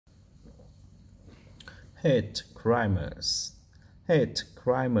Hate crimes. Hate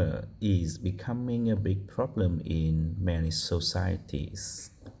crime is becoming a big problem in many societies.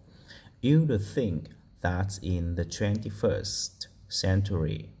 You would think that in the 21st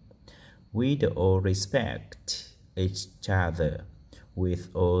century, we'd all respect each other with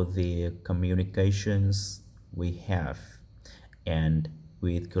all the communications we have and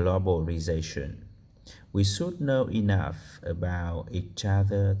with globalization. We should know enough about each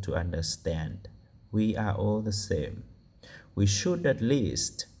other to understand we are all the same. We should at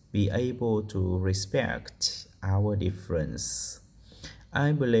least be able to respect our difference.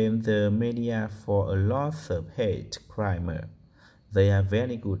 I blame the media for a lot of hate crime. They are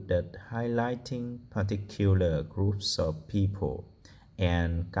very good at highlighting particular groups of people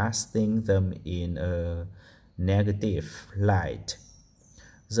and casting them in a negative light.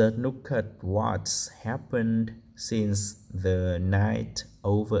 Just look at what's happened since the night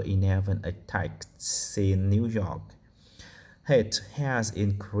over 11 attacks in New York. Hate has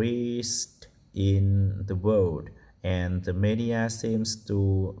increased in the world, and the media seems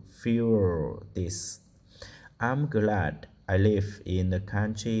to fuel this. I'm glad I live in a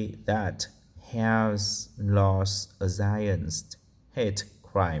country that has lost against hate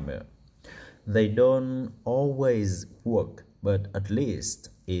crime. They don't always work, but at least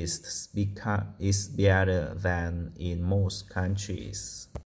it's better than in most countries.